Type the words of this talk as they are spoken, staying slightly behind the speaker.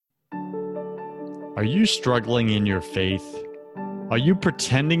Are you struggling in your faith? Are you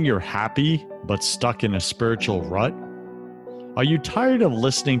pretending you're happy but stuck in a spiritual rut? Are you tired of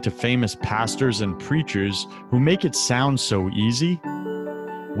listening to famous pastors and preachers who make it sound so easy?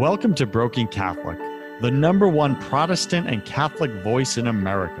 Welcome to Broken Catholic, the #1 Protestant and Catholic voice in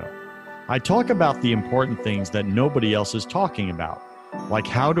America. I talk about the important things that nobody else is talking about, like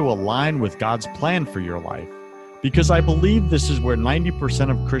how to align with God's plan for your life, because I believe this is where 90%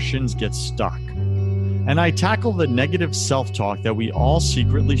 of Christians get stuck. And I tackle the negative self-talk that we all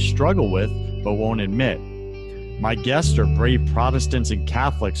secretly struggle with but won't admit. My guests are brave Protestants and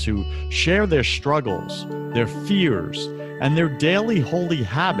Catholics who share their struggles, their fears, and their daily holy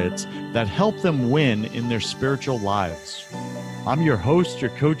habits that help them win in their spiritual lives. I'm your host,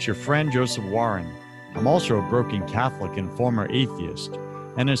 your coach, your friend, Joseph Warren. I'm also a broken Catholic and former atheist,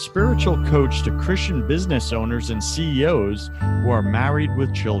 and a spiritual coach to Christian business owners and CEOs who are married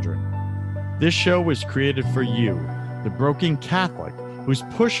with children. This show was created for you, the broken Catholic who's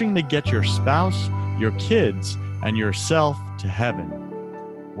pushing to get your spouse, your kids, and yourself to heaven.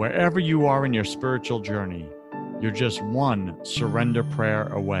 Wherever you are in your spiritual journey, you're just one surrender prayer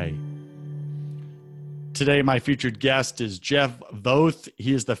away. Today, my featured guest is Jeff Voth.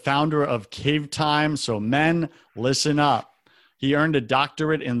 He is the founder of Cave Time. So men, listen up. He earned a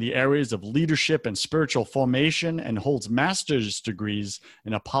doctorate in the areas of leadership and spiritual formation and holds master's degrees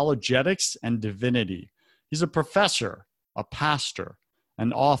in apologetics and divinity. He's a professor, a pastor,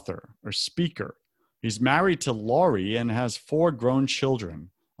 an author, or speaker. He's married to Lori and has 4 grown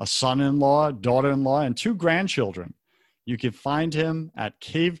children, a son-in-law, daughter-in-law, and 2 grandchildren. You can find him at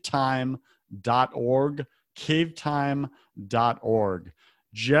cavetime.org, cavetime.org.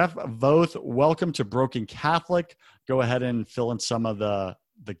 Jeff Voth, welcome to Broken Catholic. Go ahead and fill in some of the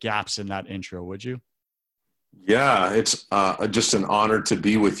gaps in that intro, would you? Yeah, it's just an honor to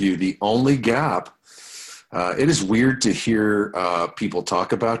be with you. The only gap, it is weird to hear people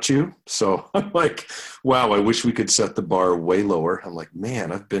talk about you. So I'm like, wow, I wish we could set the bar way lower. I'm like,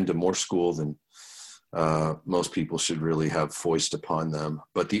 man, I've been to more school than most people should really have foist upon them.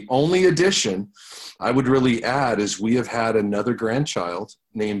 But the only addition I would really add is we have had another grandchild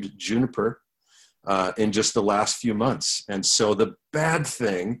named Juniper in just the last few months. And so the bad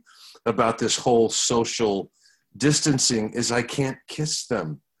thing about this whole social distancing is I can't kiss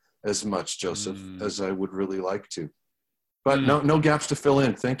them as much, Joseph, as I would really like to. But no gaps to fill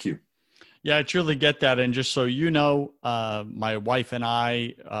in. Thank you. Yeah, I truly get that. And just so you know, my wife and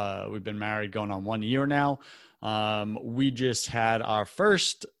I, we've been married going on 1 year now. We just had our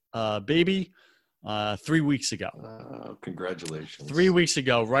first baby 3 weeks ago. Congratulations. 3 weeks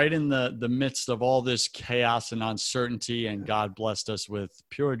ago, right in the midst of all this chaos and uncertainty, and God blessed us with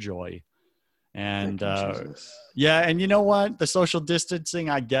pure joy. And yeah, and you know what? The social distancing,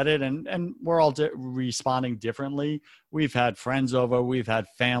 I get it. And we're all responding differently. We've had friends over. We've had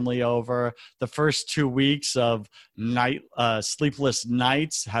family over. The first 2 weeks of sleepless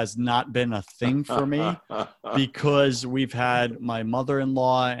nights has not been a thing for me because we've had my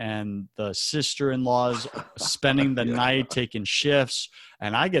mother-in-law and the sister-in-laws spending the night taking shifts,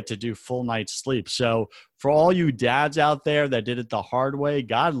 and I get to do full night's sleep. So for all you dads out there that did it the hard way,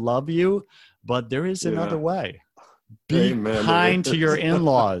 God love you. But there is another way. Be kind to your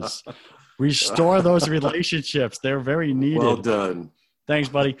in-laws. Restore those relationships. They're very needed. Well done. Thanks,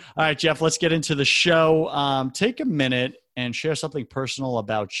 buddy. All right, Jeff, let's get into the show. Take a minute and share something personal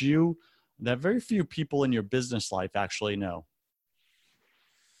about you that very few people in your business life actually know.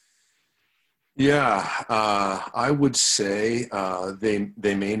 Yeah, I would say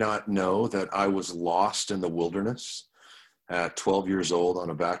they may not know that I was lost in the wilderness at 12 years old on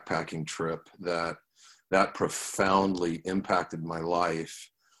a backpacking trip that profoundly impacted my life.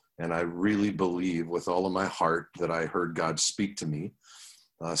 And I really believe with all of my heart that I heard God speak to me.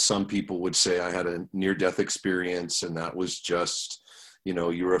 Some people would say I had a near-death experience, and that was just,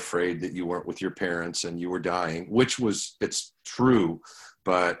 you were afraid that you weren't with your parents and you were dying, it's true.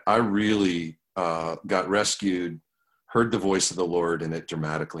 But I really got rescued, heard the voice of the Lord, and it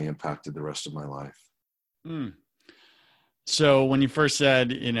dramatically impacted the rest of my life. So when you first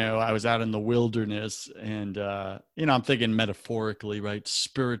said, I was out in the wilderness and, I'm thinking metaphorically, right?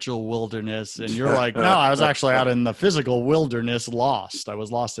 Spiritual wilderness. And you're like, no, I was actually out in the physical wilderness, lost. I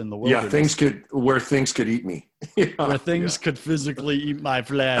was lost in the wilderness. Yeah, where things could eat me. Where things could physically eat my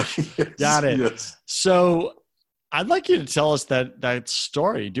flesh. Yes, Got it. Yes. So I'd like you to tell us that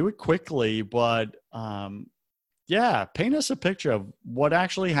story. Do it quickly, but paint us a picture of what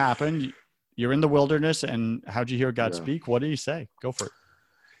actually happened. You're in the wilderness, and how'd you hear God speak? What did he say? Go for it.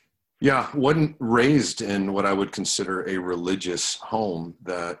 Yeah, wasn't raised in what I would consider a religious home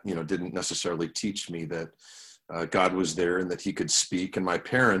that, didn't necessarily teach me that God was there and that he could speak. And my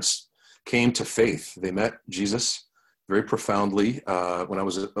parents came to faith. They met Jesus very profoundly when I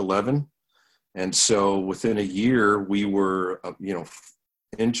was 11. And so within a year, we were,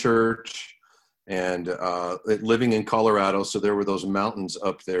 in church and living in Colorado. So there were those mountains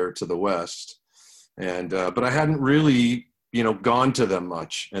up there to the west. And but I hadn't really, gone to them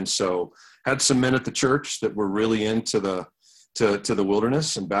much. And so had some men at the church that were really into to the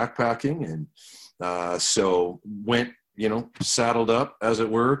wilderness and backpacking. And so went, saddled up, as it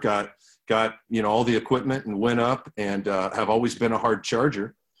were, got all the equipment and went up, and have always been a hard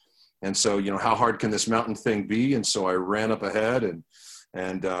charger. And so, how hard can this mountain thing be? And so I ran up ahead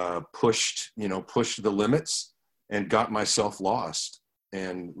and pushed the limits and got myself lost,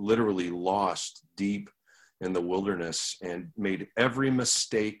 and literally lost deep in the wilderness, and made every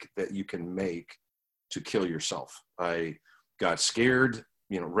mistake that you can make to kill yourself. I got scared,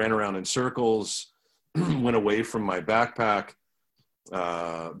 ran around in circles, went away from my backpack,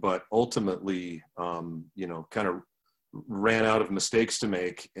 but ultimately, kind of ran out of mistakes to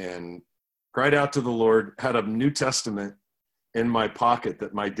make, and cried out to the Lord, had a New Testament in my pocket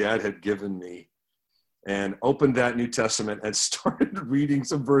that my dad had given me, and opened that New Testament and started reading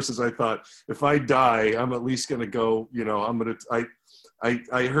some verses. I thought, if I die, I'm at least going to go,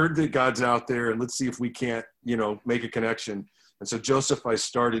 I heard that God's out there, and let's see if we can't, make a connection. And so Joseph, I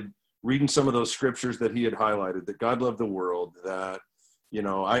started reading some of those scriptures that he had highlighted, that God loved the world, that,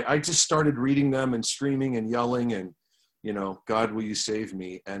 I just started reading them and screaming and yelling and, God, will you save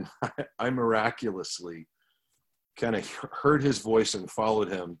me? And I miraculously kind of heard his voice and followed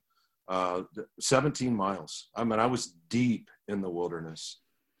him 17 miles. I mean, I was deep in the wilderness,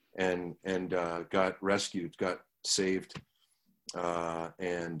 and got rescued, got saved.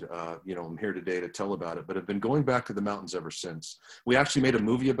 And I'm here today to tell about it, but I've been going back to the mountains ever since. We actually made a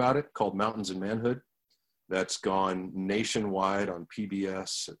movie about it called Mountains and Manhood that's gone nationwide on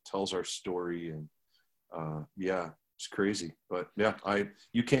PBS. It tells our story, and it's crazy. But yeah,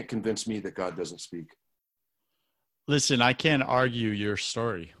 you can't convince me that God doesn't speak. Listen, I can't argue your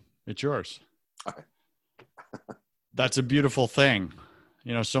story. It's yours. That's a beautiful thing.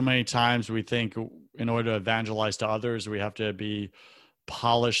 So many times we think in order to evangelize to others, we have to be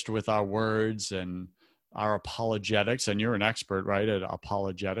polished with our words and our apologetics. And you're an expert, right, at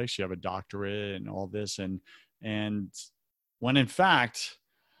apologetics. You have a doctorate and all this. And when in fact,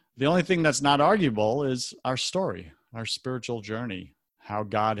 the only thing that's not arguable is our story, our spiritual journey, how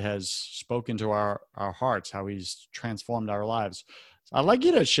God has spoken to our hearts, how he's transformed our lives. I'd like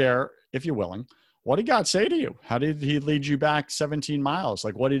you to share, if you're willing, what did God say to you? How did he lead you back 17 miles?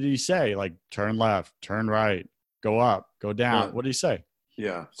 Like, what did he say? Like, turn left, turn right, go up, go down. What did he say?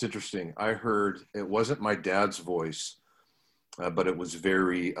 Yeah, it's interesting. I heard, it wasn't my dad's voice, but it was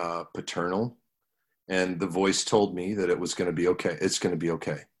very paternal. And the voice told me that it was going to be okay. It's going to be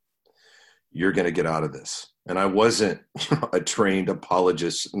okay. You're going to get out of this. And I wasn't a trained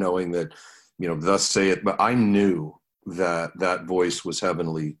apologist knowing that, thus say it, but I knew that voice was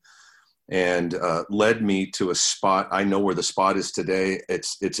heavenly, and led me to a spot. I know where the spot is today.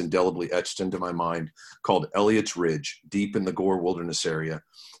 It's indelibly etched into my mind, called Elliott's Ridge, deep in the Gore Wilderness area.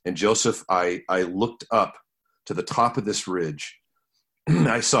 And Joseph, I looked up to the top of this ridge.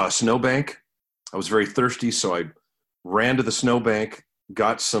 I saw a snowbank. I was very thirsty, so I ran to the snowbank,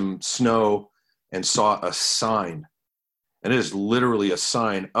 got some snow, and saw a sign. And it is literally a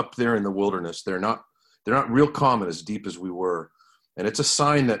sign up there in the wilderness. They're not real common as deep as we were. And it's a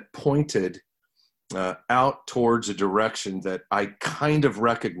sign that pointed out towards a direction that I kind of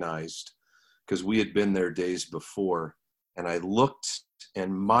recognized because we had been there days before. And I looked,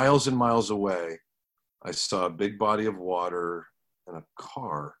 and miles away, I saw a big body of water and a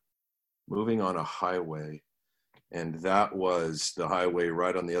car moving on a highway. And that was the highway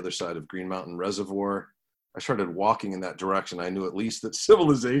right on the other side of Green Mountain Reservoir. I started walking in that direction. I knew at least that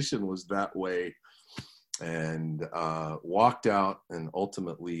civilization was that way. And walked out, and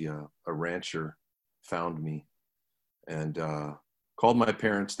ultimately a rancher found me and called my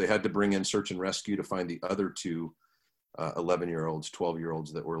parents. They had to bring in search and rescue to find the other two 11-year-olds,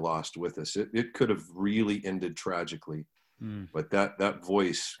 12-year-olds that were lost with us. It could have really ended tragically, but that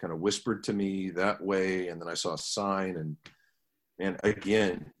voice kind of whispered to me that way, and then I saw a sign, and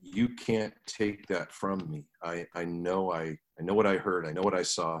again, you can't take that from me. I know what I heard. I know what I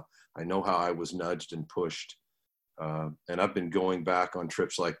saw. I know how I was nudged and pushed. And I've been going back on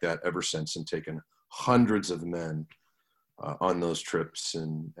trips like that ever since, and taken hundreds of men on those trips,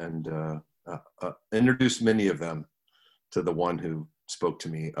 and introduced many of them to the one who spoke to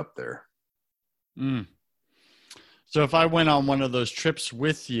me up there. Mm. So if I went on one of those trips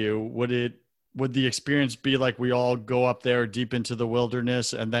with you, would the experience be like we all go up there deep into the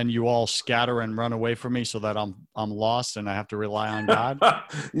wilderness and then you all scatter and run away from me so that I'm lost and I have to rely on God?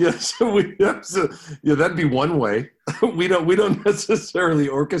 Yes, yeah, that'd be one way. We don't necessarily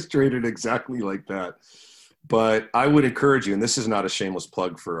orchestrate it exactly like that. But I would encourage you, and this is not a shameless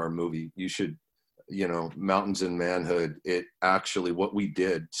plug for our movie. You should, Mountains and Manhood. It actually, what we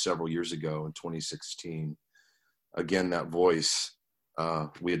did several years ago in 2016, again, that voice,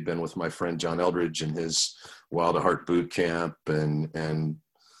 we had been with my friend John Eldridge and his Wild at Heart boot camp, and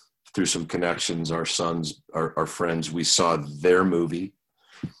through some connections, our friends, we saw their movie,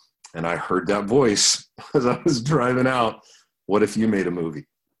 and I heard that voice as I was driving out. What if you made a movie?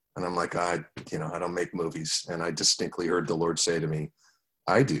 And I'm like, I don't make movies. And I distinctly heard the Lord say to me,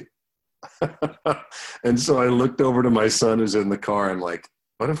 I do. And so I looked over to my son who's in the car. I'm like,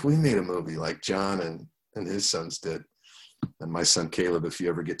 what if we made a movie like John and his sons did? And my son, Caleb, if you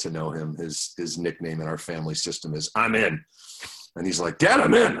ever get to know him, his nickname in our family system is I'm in. And he's like, Dad,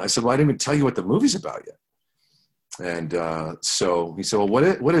 I'm in. I said, well, I didn't even tell you what the movie's about yet. And so he said, well,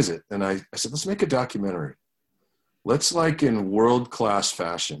 what is it? And I said, let's make a documentary. Let's, like in world-class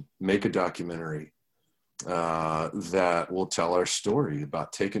fashion, make a documentary that will tell our story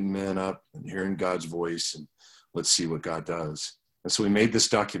about taking men up and hearing God's voice, and let's see what God does. And so we made this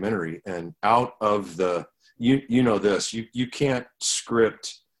documentary, and out of the, you know this, you can't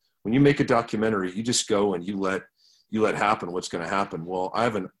script. When you make a documentary, you just go and you let happen what's going to happen. Well,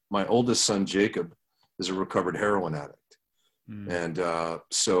 my oldest son, Jacob, is a recovered heroin addict. And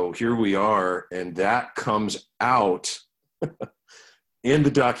so here we are, and that comes out in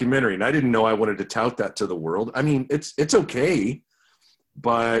the documentary. And I didn't know I wanted to tout that to the world. I mean, it's okay,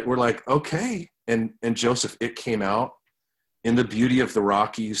 but we're like, okay. And Joseph, it came out in the beauty of the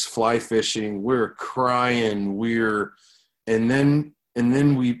Rockies, fly fishing. We're crying. And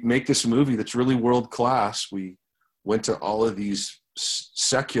then we make this movie that's really world class. We went to all of these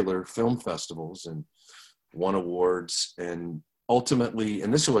secular film festivals and won awards, and ultimately,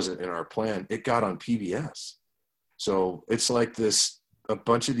 and this wasn't in our plan, it got on PBS. So it's like a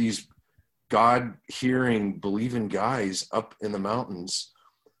bunch of these God-hearing, believing guys up in the mountains,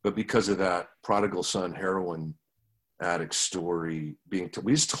 but because of that prodigal son heroin addict story we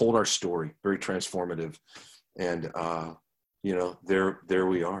just told our story, very transformative, and there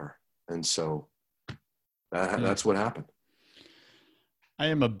we are. And so that's what happened. I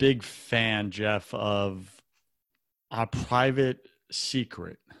am a big fan, Jeff, of our private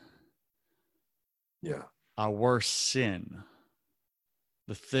secret. Yeah. Our worst sin.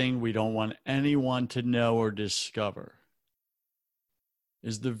 The thing we don't want anyone to know or discover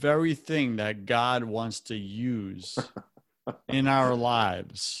is the very thing that God wants to use in our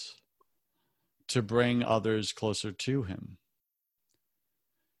lives to bring others closer to him.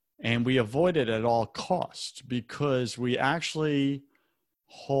 And we avoid it at all costs because we actually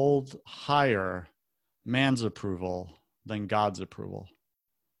hold higher man's approval than God's approval.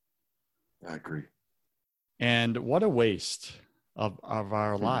 I agree. And what a waste of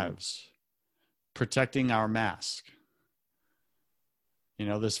our lives, protecting our mask.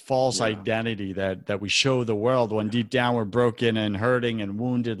 This false identity that we show the world when deep down we're broken and hurting and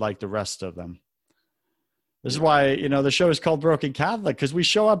wounded like the rest of them. This is why, the show is called Broken Catholic, because we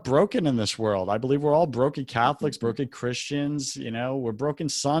show up broken in this world. I believe we're all broken Catholics, broken Christians, we're broken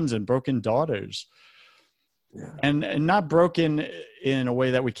sons and broken daughters. Yeah. And not broken in a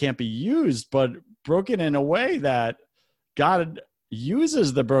way that we can't be used, but broken in a way that God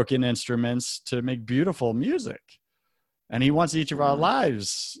uses the broken instruments to make beautiful music. And he wants each of our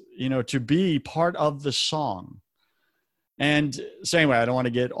lives, to be part of the song. And so anyway, I don't want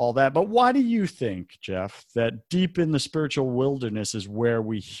to get all that, but why do you think, Jeff, that deep in the spiritual wilderness is where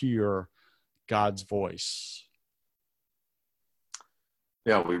we hear God's voice?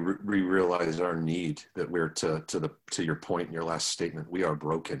 Yeah, we realize our need, that we're to your point in your last statement, we are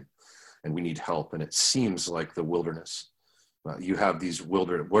broken and we need help. And it seems like the wilderness. You have these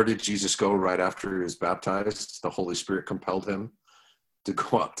wilderness. Where did Jesus go right after he was baptized? The Holy Spirit compelled him to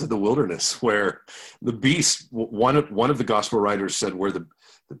go up to the wilderness where the beasts, one of the gospel writers said where the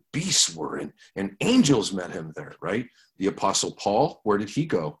beasts were, and angels met him there, right? The Apostle Paul, where did he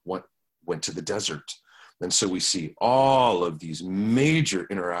go? Went to the desert. And so we see all of these major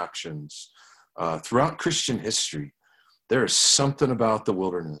interactions throughout Christian history. There is something about the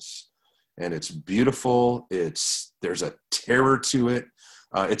wilderness, and it's beautiful. There's a terror to it.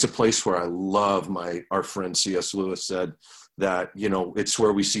 It's a place where I love our friend C.S. Lewis said that, it's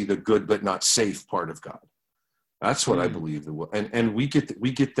where we see the good but not safe part of God. That's what I believe. And we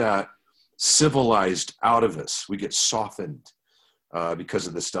get that civilized out of us. We get softened because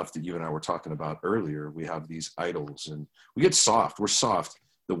of the stuff that you and I were talking about earlier. We have these idols and we get soft. We're soft.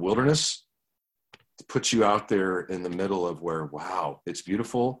 The wilderness puts you out there in the middle of where, wow, it's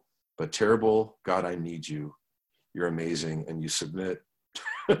beautiful, but terrible. God, I need you. You're amazing. And you submit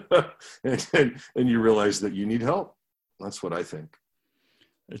and you realize that you need help. That's what I think.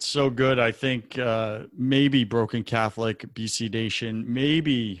 It's so good. I think maybe Broken Catholic, BC Nation,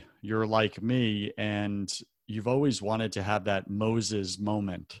 maybe you're like me and you've always wanted to have that Moses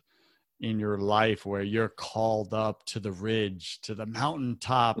moment in your life where you're called up to the ridge, to the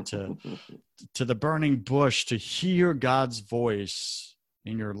mountaintop, to the burning bush, to hear God's voice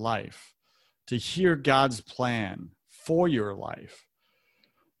in your life, to hear God's plan for your life.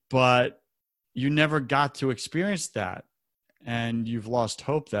 But you never got to experience that. And you've lost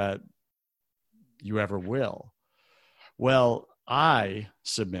hope that you ever will. Well, I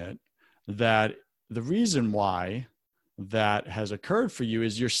submit that the reason why that has occurred for you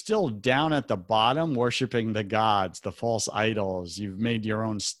is you're still down at the bottom worshiping the gods, the false idols. You've made your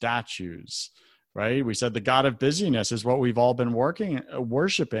own statues, right? We said the God of busyness is what we've all been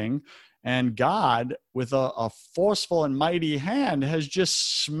worshiping. And God, with a forceful and mighty hand, has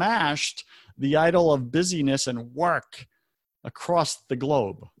just smashed the idol of busyness and work across the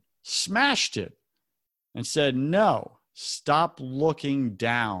globe, smashed it and said, no, stop looking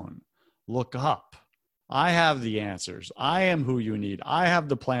down, look up. I have the answers. I am who you need. I have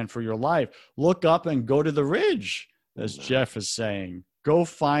the plan for your life. Look up and go to the ridge, as Jeff is saying. Go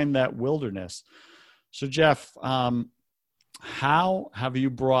find that wilderness. So Jeff, how have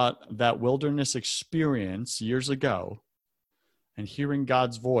you brought that wilderness experience years ago and hearing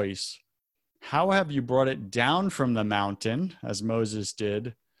God's voice? How have you brought it down from the mountain, as Moses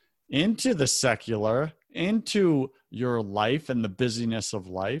did, into the secular, into your life and the busyness of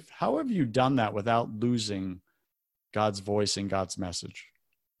life? How have you done that without losing God's voice and God's message?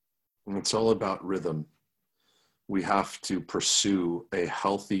 It's all about rhythm. We have to pursue a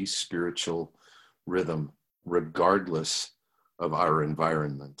healthy spiritual rhythm, regardless of our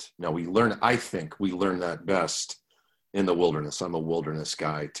environment. Now I think we learn that best in the wilderness. I'm a wilderness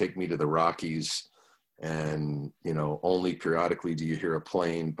guy. Take me to the Rockies and, only periodically do you hear a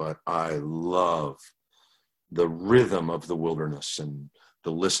plane, but I love the rhythm of the wilderness and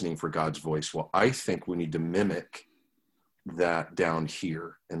the listening for God's voice. Well, I think we need to mimic that down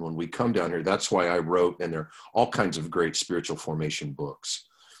here. And when we come down here, that's why I wrote, and there are all kinds of great spiritual formation books,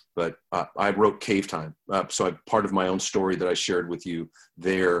 but I wrote Cave Time. So part of my own story that I shared with you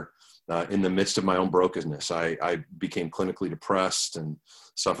there, in the midst of my own brokenness, I became clinically depressed and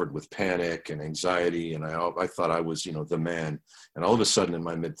suffered with panic and anxiety. And I thought I was, the man. And all of a sudden in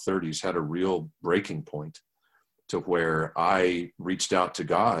my mid-30s had a real breaking point to where I reached out to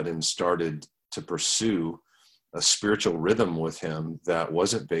God and started to pursue a spiritual rhythm with him that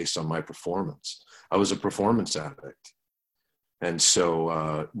wasn't based on my performance. I was a performance addict. And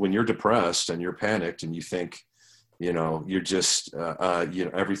so when you're depressed and you're panicked and you think, you're just,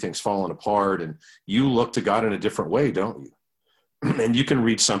 everything's falling apart, and you look to God in a different way, don't you? And you can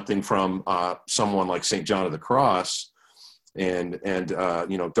read something from someone like St. John of the Cross, and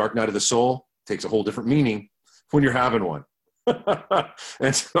dark night of the soul takes a whole different meaning when you're having one.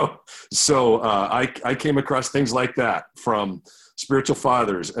 And so I came across things like that from spiritual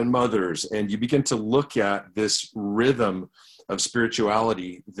fathers and mothers, and you begin to look at this rhythm of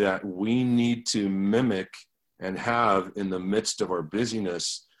spirituality that we need to mimic and have in the midst of our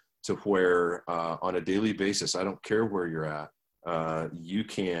busyness, to where on a daily basis, I don't care where you're at, you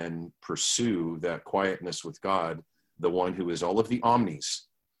can pursue that quietness with God, the one who is all of the omnis.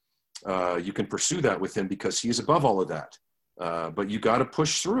 You can pursue that with him because he is above all of that. But you got to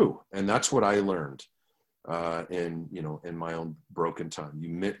push through. And that's what I learned in my own broken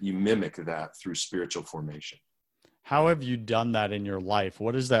time. You mimic that through spiritual formation. How have you done that in your life?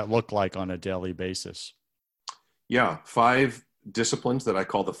 What does that look like on a daily basis? Yeah, 5 disciplines that I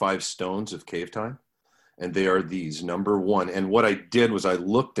call the 5 stones of cave time. And they are these. Number 1, and what I did was I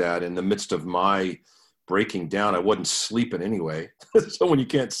looked at, in the midst of my breaking down, I wasn't sleeping anyway. So when you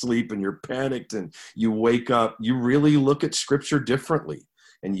can't sleep and you're panicked and you wake up, you really look at scripture differently,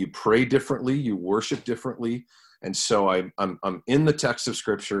 and you pray differently, you worship differently. And so I'm in the text of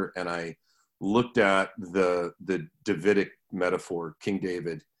scripture, and I looked at the Davidic metaphor, King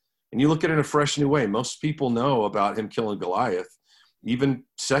David, and you look at it in a fresh new way. Most people know about him killing Goliath. Even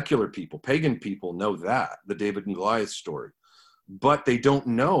secular people, pagan people know that, the David and Goliath story. But they don't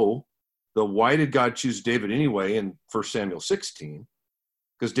know why did God choose David anyway in 1 Samuel 16?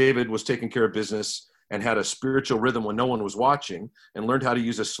 Because David was taking care of business and had a spiritual rhythm when no one was watching, and learned how to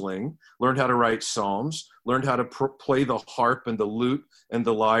use a sling, learned how to write psalms, learned how to play the harp and the lute and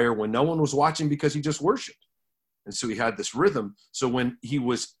the lyre when no one was watching because he just worshiped. And so he had this rhythm. So when he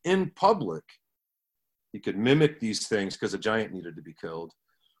was in public, he could mimic these things because a giant needed to be killed.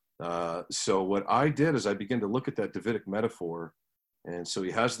 So what I did is I began to look at that Davidic metaphor. And so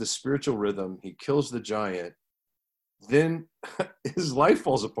he has this spiritual rhythm. He kills the giant. Then his life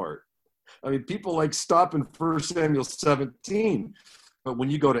falls apart. I mean, people like stop in 1 Samuel 17. But when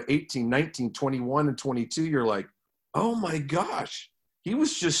you go to 18, 19, 21, and 22, you're like, oh my gosh, he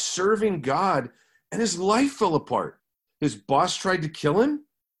was just serving God and his life fell apart. His boss tried to kill him.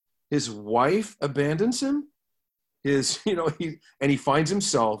 His wife abandons him. He finds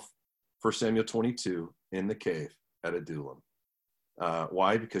himself, 1 Samuel 22, in the cave at Adullam.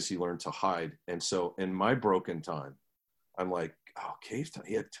 Why? Because he learned to hide. And so in my broken time, I'm like, oh, cave time.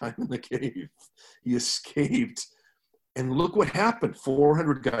 He had time in the cave. He escaped. And look what happened.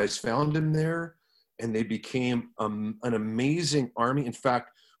 400 guys found him there, and they became an amazing army. In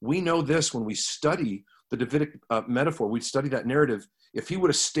fact, we know this when we study the Davidic metaphor. We study that narrative. If he would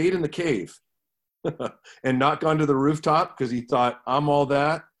have stayed in the cave and not gone to the rooftop because he thought, I'm all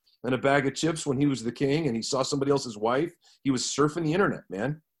that and a bag of chips when he was the king and he saw somebody else's wife, he was surfing the internet,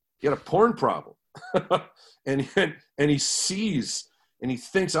 man. He had a porn problem. and he sees and he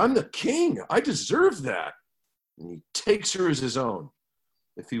thinks, I'm the king. I deserve that. And he takes her as his own.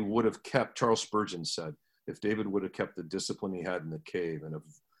 If he would have kept, Charles Spurgeon said, if David would have kept the discipline he had in the cave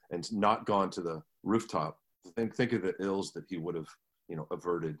and not gone to the rooftop, think of the ills that he would have,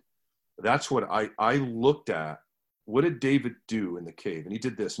 averted. That's what I looked at. What did David do in the cave? And he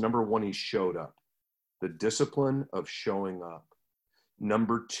did this. Number one, he showed up. The discipline of showing up.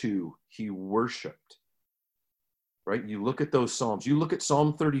 Number two, he worshiped. Right? You look at those Psalms. You look at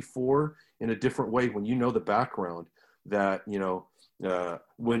Psalm 34 in a different way when you know the background that,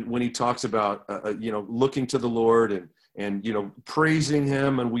 when he talks about, looking to the Lord and praising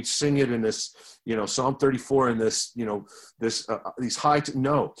him, and we sing it in this, Psalm 34 and this, these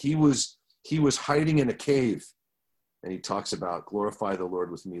no, he was hiding in a cave, and he talks about glorify the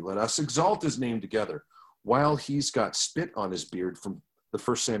Lord with me. Let us exalt his name together while he's got spit on his beard from the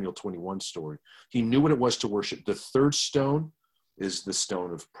 1 Samuel 21 story. He knew what it was to worship. The third stone is the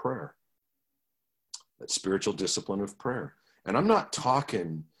stone of prayer. That spiritual discipline of prayer. And I'm not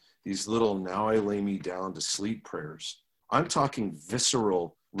talking these little now I lay me down to sleep prayers. I'm talking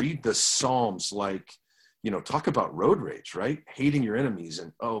visceral, read the Psalms like, talk about road rage, right? Hating your enemies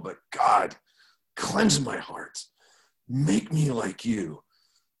and, oh, but God, cleanse my heart. Make me like you,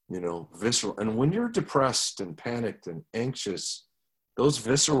 visceral. And when you're depressed and panicked and anxious, those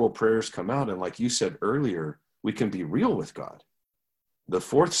visceral prayers come out. And like you said earlier, we can be real with God. The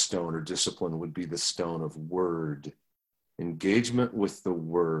fourth stone or discipline would be the stone of word. Engagement with the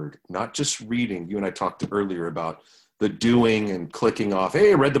word, not just reading. You and I talked earlier about the doing and clicking off.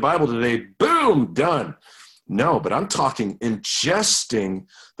 Hey, I read the Bible today. Boom, done. No, but I'm talking ingesting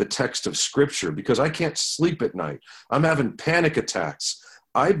the text of Scripture because I can't sleep at night. I'm having panic attacks.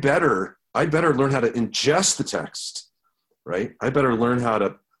 I better learn how to ingest the text, right? I better learn how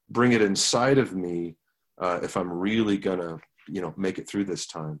to bring it inside of me if I'm really gonna, make it through this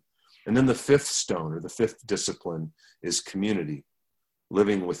time. And then the fifth stone or the fifth discipline is community,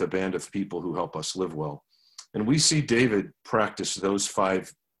 living with a band of people who help us live well. And we see David practice those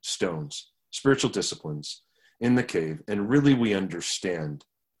 5 stones, spiritual disciplines, in the cave. And really we understand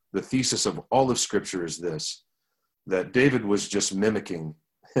the thesis of all of Scripture is this, that David was just mimicking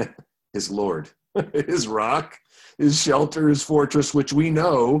his Lord, his rock, his shelter, his fortress, which we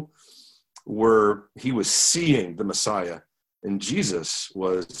know he was seeing the Messiah. And Jesus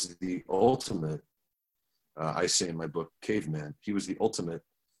was the ultimate, I say in my book, caveman. He was the ultimate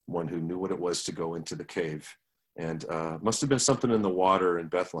one who knew what it was to go into the cave. And must have been something in the water in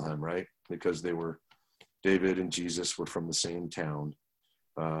Bethlehem, right? Because David and Jesus were from the same town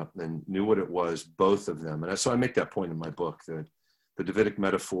and knew what it was, both of them. And so I make that point in my book that the Davidic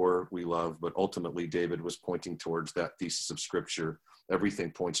metaphor we love, but ultimately David was pointing towards that thesis of Scripture. Everything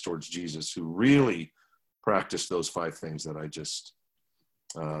points towards Jesus, who really practiced those 5 things that I just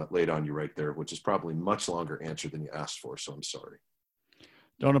laid on you right there, which is probably much longer answer than you asked for. So I'm sorry.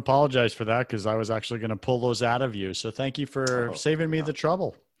 Don't apologize for that, because I was actually going to pull those out of you. So thank you for saving me the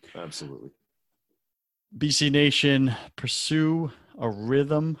trouble. Absolutely. BC Nation, pursue a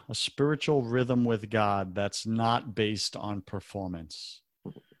rhythm, a spiritual rhythm with God that's not based on performance.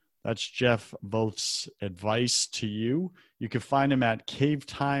 That's Jeff Voth's advice to you. You can find him at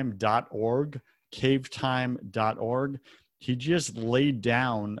cavetime.org, cavetime.org. He just laid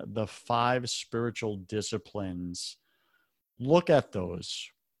down the 5 spiritual disciplines. Look at those,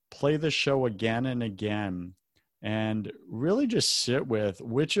 play the show again and again, and really just sit with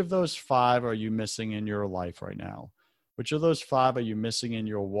which of those 5 are you missing in your life right now? Which of those 5 are you missing in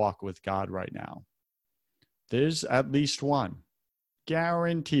your walk with God right now? There's at least one,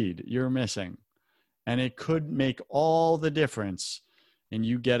 guaranteed, you're missing. And it could make all the difference in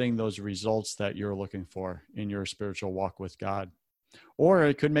you getting those results that you're looking for in your spiritual walk with God. Or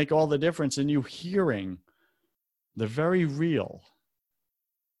it could make all the difference in you hearing the very real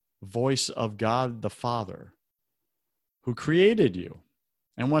voice of God the Father, who created you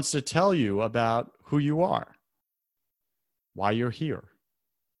and wants to tell you about who you are, why you're here,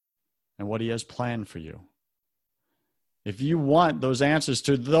 and what he has planned for you. If you want those answers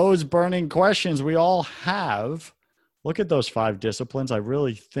to those burning questions we all have, look at those 5 disciplines. I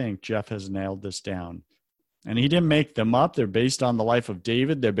really think Jeff has nailed this down. And he didn't make them up. They're based on the life of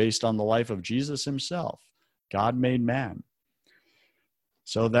David. They're based on the life of Jesus himself. God made man.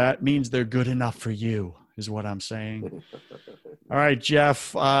 So that means they're good enough for you, is what I'm saying. All right,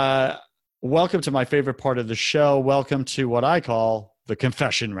 Jeff, welcome to my favorite part of the show. Welcome to what I call the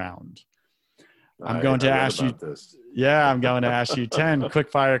confession round. I'm going to ask you 10 quick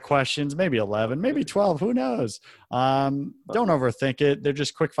fire questions, maybe 11, maybe 12, who knows? Don't overthink it. They're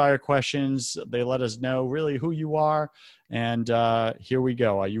just quick fire questions. They let us know really who you are. And here we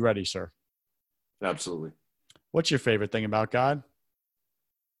go. Are you ready, sir? Absolutely. What's your favorite thing about God?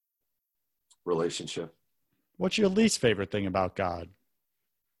 Relationship. What's your least favorite thing about God?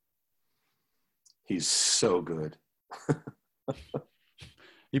 He's so good.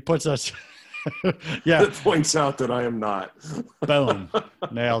 He puts us... yeah. It points out that I am not. Boom.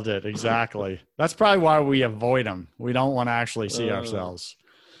 Nailed it. Exactly. That's probably why we avoid them. We don't want to actually see ourselves.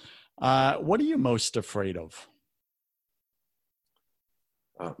 What are you most afraid of?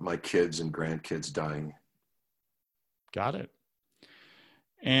 My kids and grandkids dying. Got it.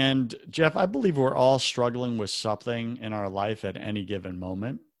 And Jeff, I believe we're all struggling with something in our life at any given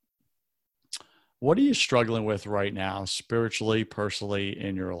moment. What are you struggling with right now, spiritually, personally,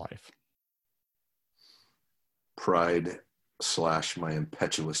 in your life? Pride / my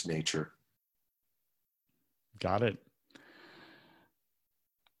impetuous nature. Got it.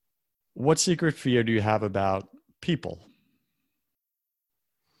 What secret fear do you have about people?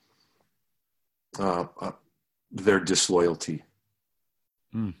 Their disloyalty.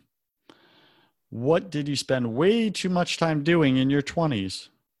 What did you spend way too much time doing in your 20s?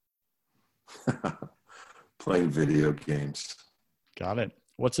 Playing video games. Got it.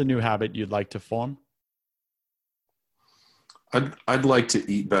 What's a new habit you'd like to form? I'd like to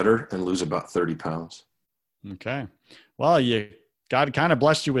eat better and lose about 30 pounds. Okay. Well, God kind of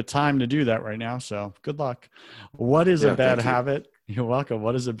blessed you with time to do that right now. So good luck. What is a bad habit? You're welcome.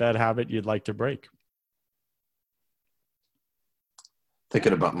 What is a bad habit you'd like to break?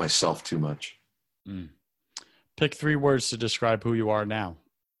 Thinking about myself too much. Pick 3 words to describe who you are now.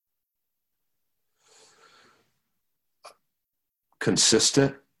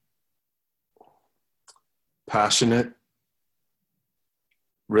 Consistent, passionate,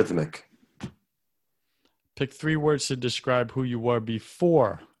 rhythmic. Pick 3 words to describe who you were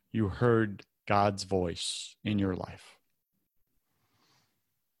before you heard God's voice in your life.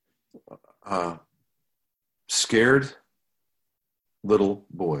 Scared little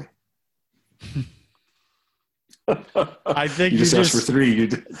boy. I think you just asked for 3.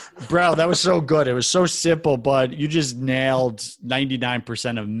 Bro, that was so good. It was so simple, but you just nailed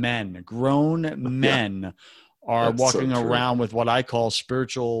 99% of men. Grown men are walking around with what I call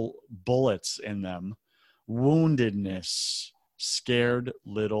spiritual bullets in them. Woundedness, scared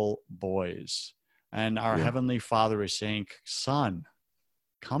little boys. And our Heavenly Father is saying, son,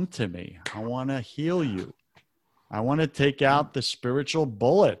 come to me. I want to heal you. I want to take out the spiritual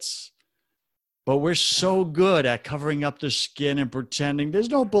bullets. But we're so good at covering up the skin and pretending there's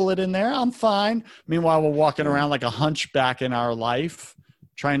no bullet in there. I'm fine. Meanwhile, we're walking around like a hunchback in our life,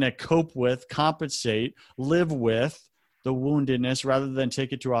 trying to cope with, compensate, live with the woundedness rather than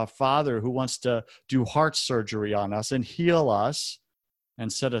take it to our Father who wants to do heart surgery on us and heal us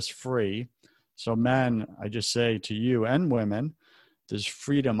and set us free. So men, I just say to you and women, there's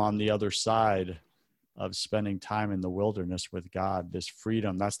freedom on the other side of spending time in the wilderness with God. This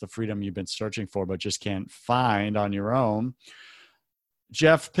freedom, that's the freedom you've been searching for, but just can't find on your own.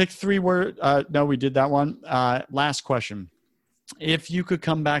 Jeff, pick 3 words. No, we did that one. Last question. If you could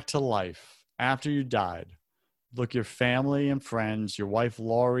come back to life after you died, look your family and friends, your wife,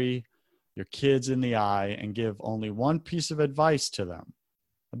 Lori, your kids in the eye, and give only one piece of advice to them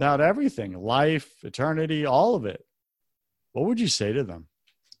about everything, life, eternity, all of it, what would you say to them?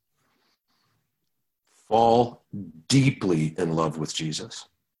 Fall deeply in love with Jesus.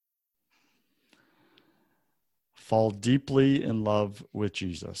 Fall deeply in love with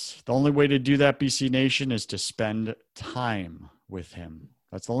Jesus. The only way to do that, BC Nation, is to spend time with him.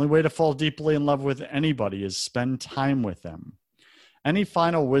 That's the only way to fall deeply in love with anybody, is spend time with them. Any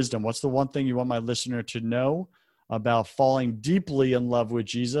final wisdom? What's the one thing you want my listener to know about falling deeply in love with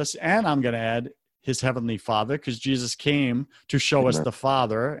Jesus? And I'm going to add his heavenly Father, because Jesus came to show us the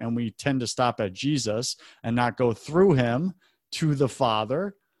Father, and we tend to stop at Jesus and not go through him to the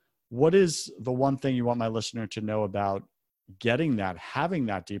Father. What is the one thing you want my listener to know about getting that, having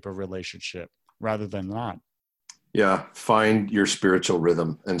that deeper relationship rather than not? Yeah, find your spiritual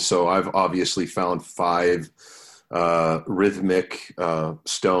rhythm. And so I've obviously found 5 rhythmic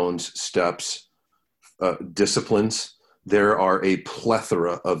stones, steps, disciplines. There are a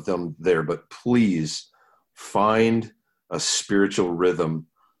plethora of them there, but please find a spiritual rhythm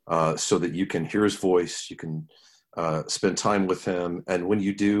so that you can hear his voice, you can spend time with him. And when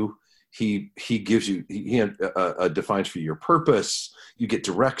you do, he gives you, he defines for you your purpose, you get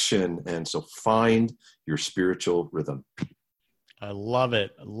direction. And so find your spiritual rhythm. I love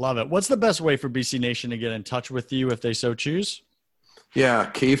it. I love it. What's the best way for BC Nation to get in touch with you if they so choose? Yeah,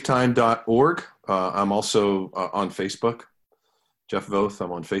 cavetime.org. I'm also on Facebook. Jeff Voth,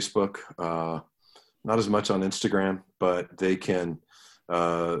 I'm on Facebook. Not as much on Instagram, but they can,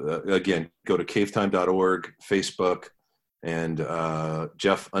 again, go to cavetime.org, Facebook, and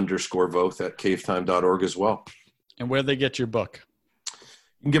Jeff_Voth at cavetime.org as well. And where they get your book?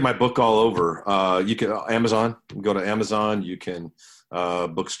 You can get my book all over. You can Amazon. You can go to Amazon. You can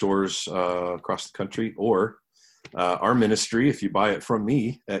bookstores across the country, or our ministry. If you buy it from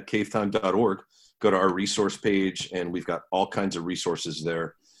me at cavetime.org, go to our resource page, and we've got all kinds of resources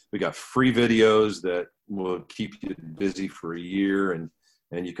there. We got free videos that will keep you busy for a year,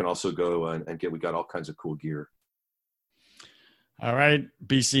 and you can also go and get. We got all kinds of cool gear. All right,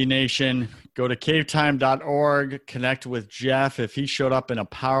 BC Nation, go to cavetime.org, connect with Jeff. If he showed up in a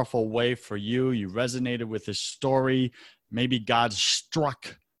powerful way for you, you resonated with his story, maybe God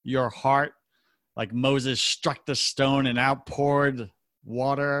struck your heart like Moses struck the stone and outpoured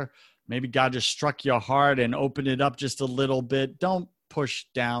water. Maybe God just struck your heart and opened it up just a little bit. Don't push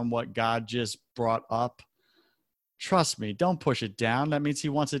down what God just brought up. Trust me, don't push it down. That means he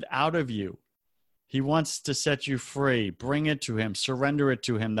wants it out of you. He wants to set you free. Bring it to him. Surrender it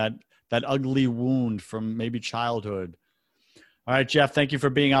to him, that ugly wound from maybe childhood. All right, Jeff, thank you for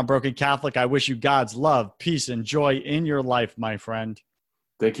being on Broken Catholic. I wish you God's love, peace, and joy in your life, my friend.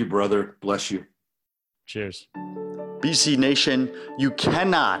 Thank you, brother. Bless you. Cheers. BC Nation, you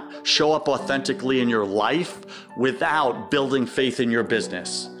cannot show up authentically in your life without building faith in your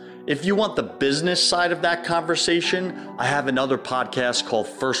business. If you want the business side of that conversation, I have another podcast called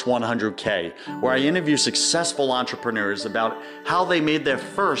First 100K, where I interview successful entrepreneurs about how they made their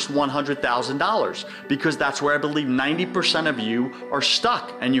first $100,000, because that's where I believe 90% of you are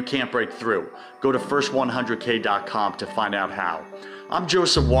stuck and you can't break through. Go to first100k.com to find out how. I'm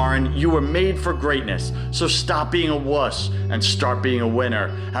Joseph Warren. You were made for greatness, so stop being a wuss and start being a winner.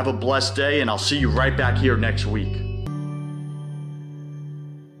 Have a blessed day, and I'll see you right back here next week.